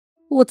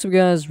What's up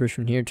guys,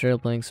 Richmond here, today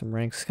playing some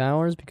ranked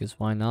Skywars, because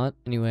why not?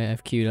 Anyway,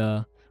 I've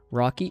queued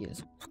Rocky.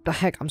 What the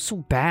heck, I'm so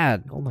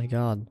bad, oh my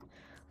god.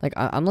 Like,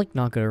 I'm like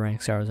not good at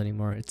ranked Skywars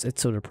anymore, it's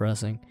so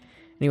depressing.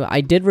 Anyway,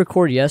 I did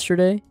record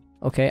yesterday,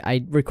 okay,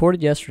 I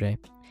recorded yesterday.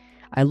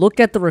 I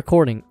looked at the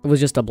recording, it was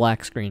just a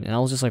black screen, and I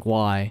was just like,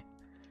 why?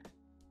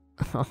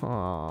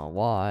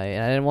 Why?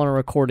 And I didn't want to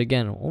record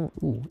again. Oh,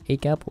 ooh,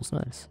 8 apples,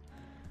 nice.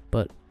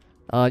 But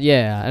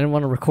yeah, I didn't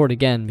want to record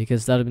again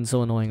because that would have been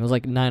so annoying. It was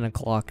like 9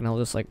 o'clock and I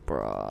was just like,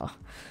 bruh,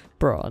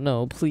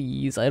 no,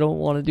 please, I don't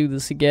want to do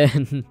this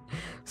again.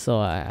 So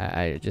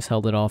I just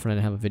held it off and I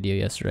didn't have a video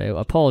yesterday. I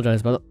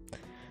apologize, but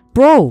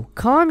bro,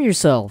 calm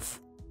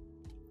yourself.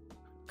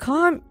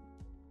 Calm.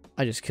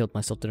 I just killed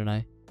myself, didn't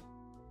I?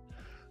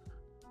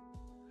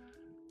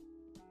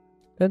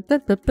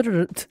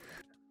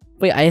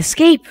 Wait, I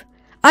escape.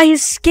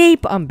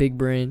 I'm big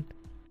brain.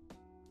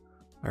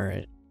 All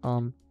right.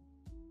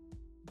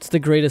 It's the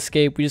great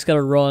escape. We just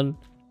gotta run.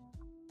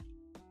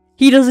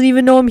 He doesn't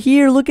even know I'm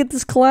here. Look at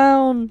this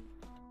clown.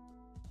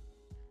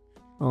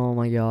 Oh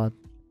my god.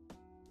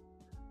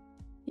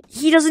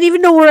 He doesn't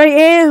even know where I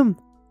am.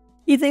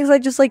 He thinks I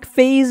just like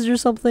phased or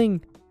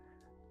something.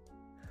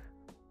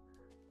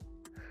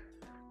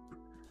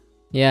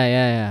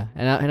 Yeah.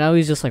 And now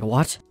he's just like,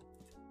 what?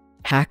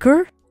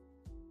 Hacker?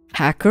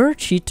 Hacker?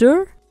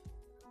 Cheater?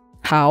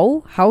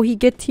 How he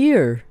get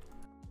here?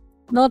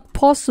 Not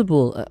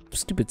possible.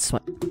 Stupid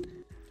smart.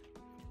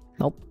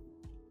 Nope.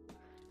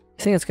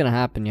 You think it's gonna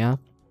happen, yeah?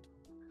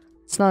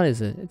 It's not,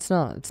 is it? It's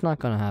not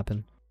gonna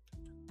happen.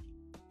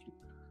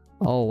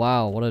 Oh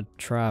wow, what a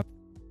trap.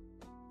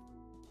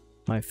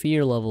 My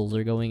fear levels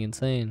are going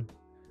insane.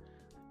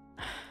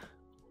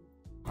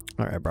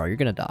 Alright, bro, you're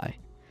gonna die.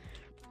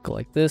 Go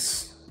like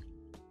this.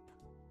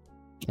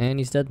 And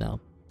he's dead now.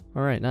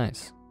 Alright,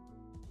 nice.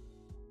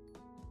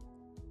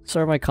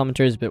 Sorry my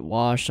commentary is a bit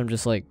washed, I'm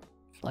just like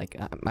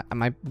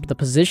the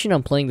position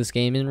I'm playing this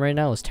game in right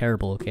now is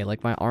terrible, okay?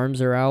 Like, my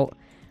arms are out,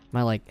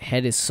 my, like,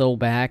 head is so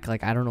back,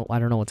 like, I don't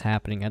know what's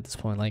happening at this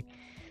point. Like,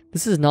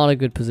 this is not a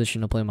good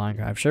position to play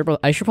Minecraft. Sure,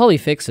 I should probably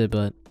fix it,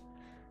 but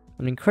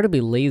I'm an incredibly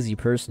lazy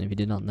person, if you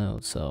did not know,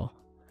 so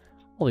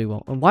probably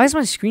won't. And why is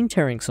my screen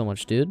tearing so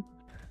much, dude?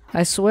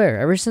 I swear,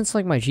 ever since,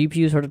 like, my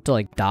GPU started to,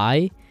 like,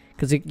 die,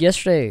 because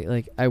yesterday,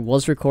 like, I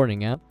was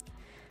recording, yeah?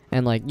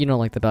 And, like, you know,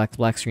 like, the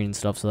black screen and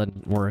stuff, so that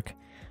didn't work.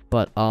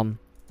 But,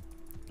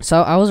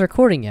 so I was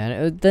recording it,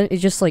 and then it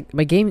just, like,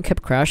 my game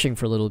kept crashing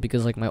for a little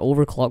because, like, my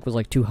overclock was,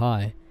 like, too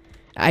high.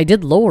 I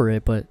did lower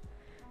it, but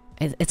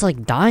it's,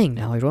 like, dying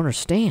now. I don't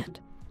understand.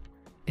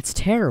 It's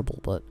terrible,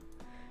 but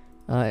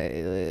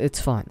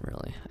it's fine,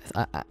 really.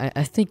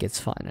 I think it's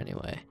fine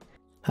anyway.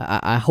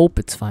 I hope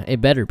it's fine. It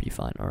better be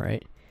fine,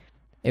 alright?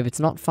 If it's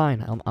not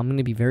fine, I'm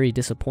gonna be very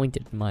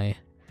disappointed in my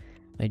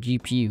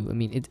GPU. I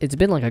mean, it's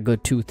been, like, a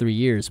good 2-3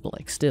 years, but,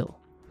 like, still.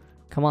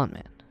 Come on,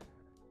 man.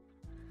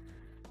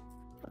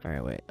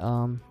 Alright, wait,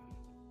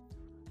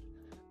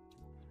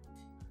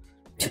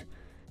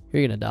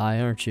 you're gonna die,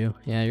 aren't you?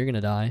 Yeah, you're gonna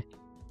die.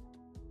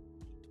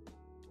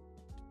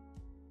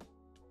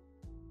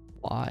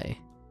 Why?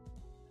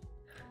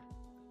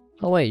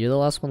 Oh wait, you're the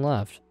last one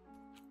left.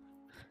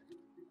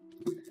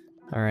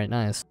 Alright,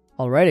 nice.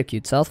 Alright,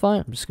 acute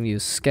Southfine. I'm just gonna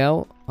use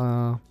Scout.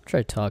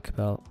 Try to talk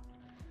about.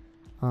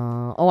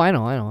 Oh, I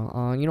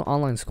know. You know,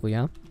 online school,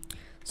 yeah?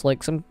 So,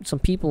 like, some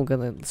people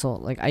gonna, so,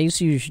 like, I used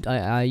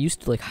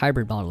to like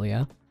hybrid model,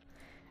 yeah?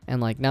 And,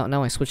 like,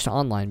 now I switched to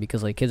online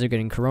because, like, kids are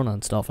getting corona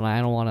and stuff, and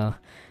I don't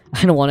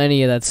want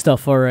any of that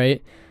stuff,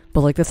 alright?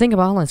 But, like, the thing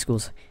about online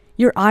schools,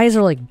 your eyes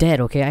are, like,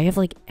 dead, okay? I have,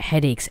 like,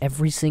 headaches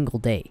every single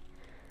day.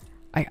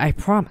 I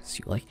promise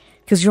you, like,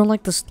 because you're on,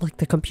 like,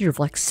 the computer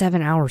for, like,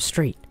 7 hours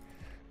straight.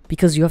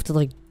 Because you have to,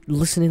 like,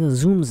 listen in the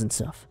Zooms and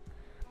stuff.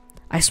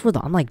 I swear,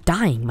 though, I'm, like,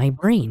 dying, my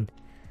brain.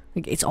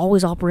 Like, it's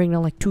always operating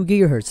on, like, 2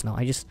 gigahertz now.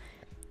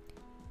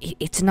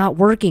 It's not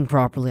working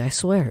properly, I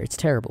swear. It's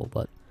terrible,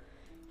 but,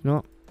 you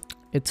know,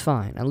 it's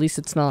fine. At least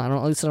it's not,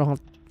 at least I don't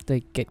have to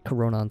get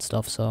corona and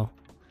stuff, so,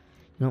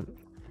 you know,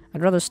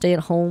 I'd rather stay at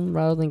home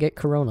rather than get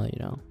corona, you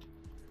know.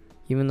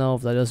 Even though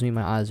if that doesn't mean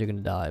my eyes are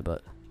gonna die,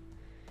 but,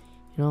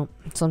 you know,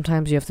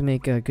 sometimes you have to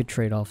make good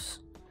trade-offs.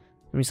 I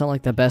mean, it's not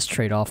like the best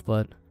trade-off,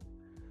 but,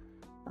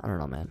 I don't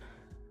know, man.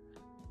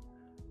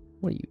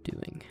 What are you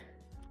doing?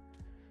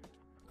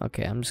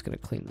 Okay, I'm just gonna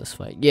clean this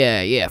fight.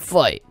 Yeah,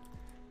 fight!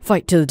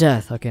 Fight to the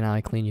death! Okay, now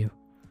I clean you.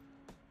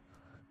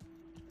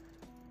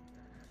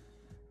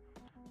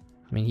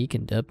 I mean, he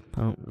can dip.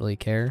 I don't really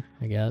care,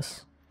 I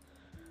guess.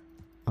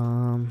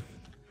 Do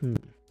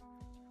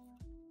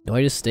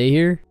I just stay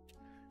here?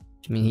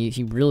 I mean,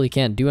 he really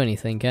can't do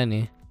anything, can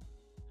he?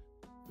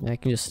 Yeah, I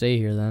can just stay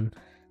here then.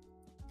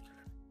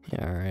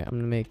 Yeah, alright, I'm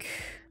gonna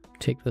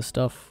take this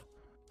stuff.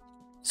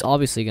 He's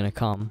obviously gonna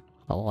come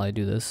while I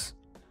do this.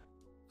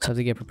 So I have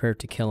to get prepared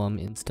to kill him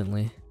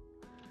instantly.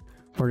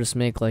 Or just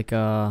make like,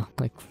 okay,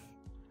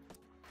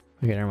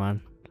 never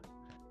mind.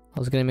 I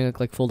was gonna make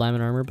like full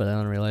diamond armor, but I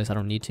don't realize I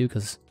don't need to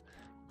because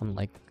I'm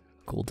like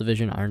gold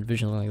division, iron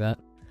division, something like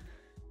that.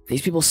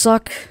 These people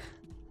suck.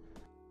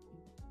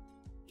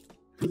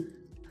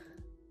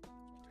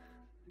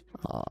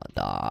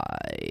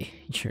 Die.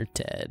 You're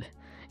dead.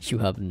 You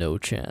have no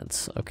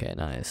chance. Okay,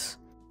 nice.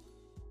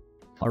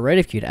 Alright,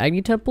 if you had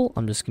Agni Temple,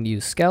 I'm just gonna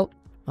use Scout.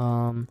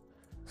 So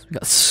we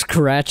got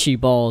Scratchy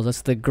Balls.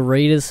 That's the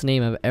greatest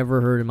name I've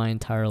ever heard in my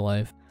entire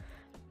life.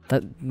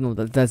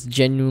 That's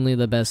genuinely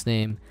the best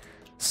name.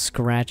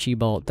 Scratchy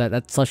Ball.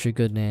 That's such a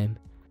good name.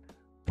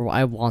 Bro,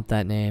 I want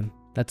that name.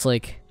 That's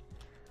like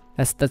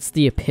that's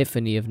the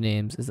epiphany of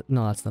names.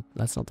 No, that's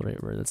not the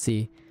right word. That's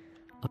the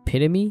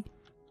epitome?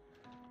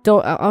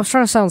 Though I was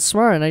trying to sound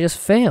smart and I just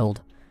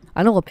failed.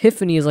 I know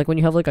epiphany is like when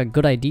you have like a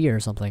good idea or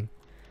something.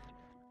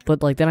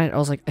 But like then I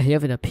was like, I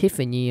have an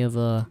epiphany of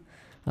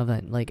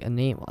like a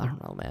name. I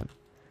don't know, man.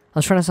 I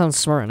was trying to sound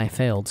smart and I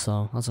failed,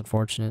 so that's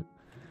unfortunate.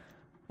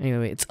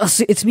 Anyway,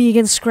 it's me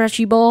against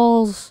Scratchy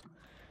Balls.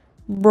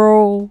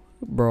 Bro,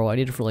 I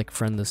need to like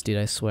friend this dude,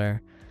 I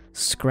swear.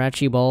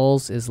 Scratchy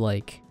Balls is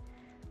like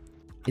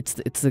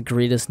it's the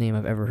greatest name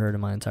I've ever heard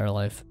in my entire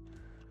life.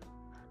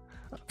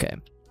 Okay.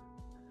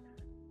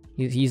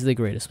 He's the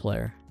greatest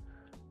player.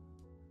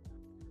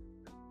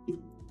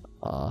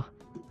 Aha.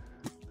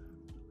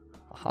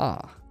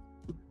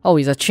 Oh,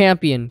 he's a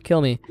champion.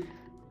 Kill me.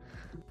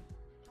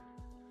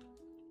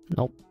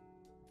 Nope.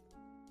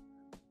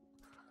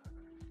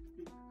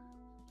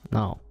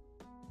 No.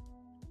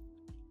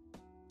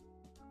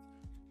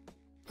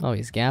 Oh,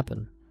 he's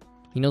gapping.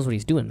 He knows what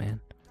he's doing, man.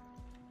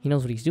 He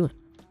knows what he's doing.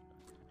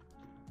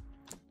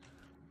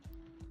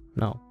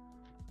 No.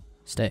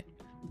 Stay.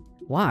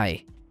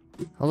 Why?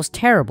 That was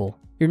terrible.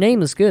 Your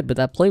name is good, but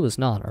that play was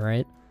not,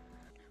 alright?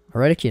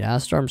 Alright, Kid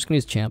Astar, I'm just gonna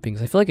use champion,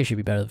 because I feel like I should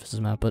be better with this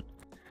map, but...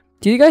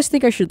 Do you guys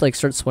think I should, like,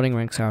 start sweating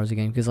ranked Skywars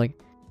again? Because, like,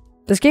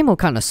 this game mode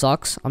kinda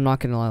sucks. I'm not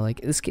gonna lie, like,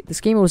 this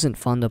game mode isn't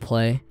fun to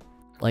play,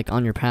 like,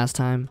 on your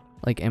pastime.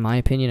 Like, in my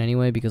opinion,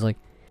 anyway, because, like,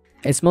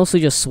 it's mostly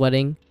just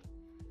sweating,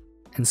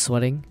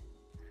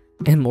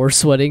 and more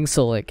sweating,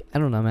 so, like, I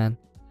don't know, man.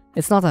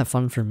 It's not that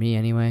fun for me,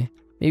 anyway.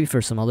 Maybe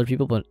for some other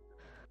people, but,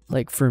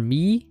 like, for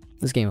me,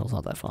 this game mode's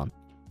not that fun.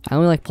 I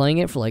only like playing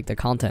it for, like, the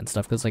content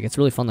stuff, because, like, it's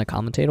really fun to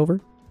commentate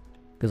over.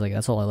 Because, like,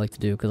 that's all I like to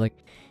do. Because, like,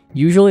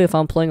 usually if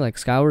I'm playing, like,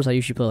 Skywars, I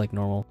usually play, like,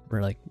 normal,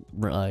 or, like,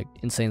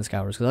 insane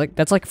Skywars. Because, like,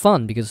 that's, like,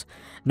 fun, because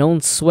no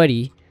one's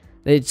sweaty.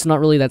 It's not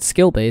really that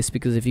skill-based,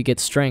 because if you get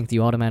strength,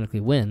 you automatically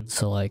win.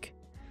 So, like,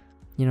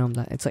 you know,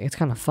 it's, like, it's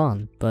kind of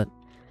fun. But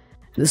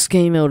this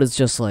game mode is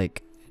just,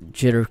 like,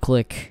 jitter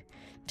click,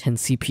 10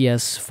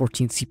 CPS,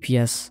 14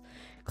 CPS,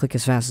 click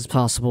as fast as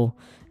possible.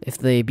 If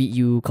they beat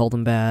you, call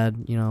them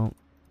bad, you know.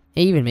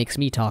 It even makes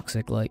me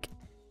toxic, like,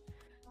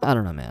 I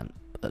don't know, man.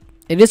 But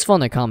it is fun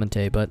to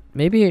commentate, but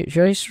maybe,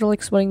 should I start,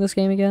 like, sweating this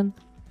game again?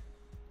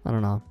 I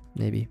don't know,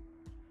 maybe.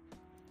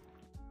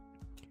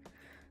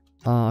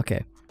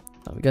 Okay.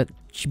 Oh, we got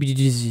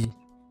Chibidizzy.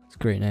 It's a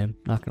great name,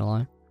 not gonna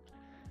lie.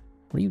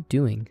 What are you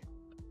doing?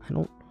 I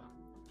don't...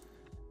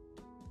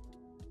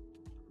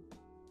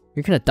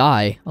 You're gonna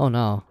die. Oh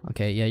no.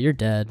 Okay, yeah, you're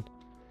dead.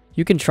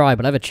 You can try,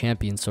 but I have a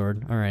champion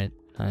sword. Alright,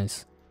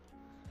 nice.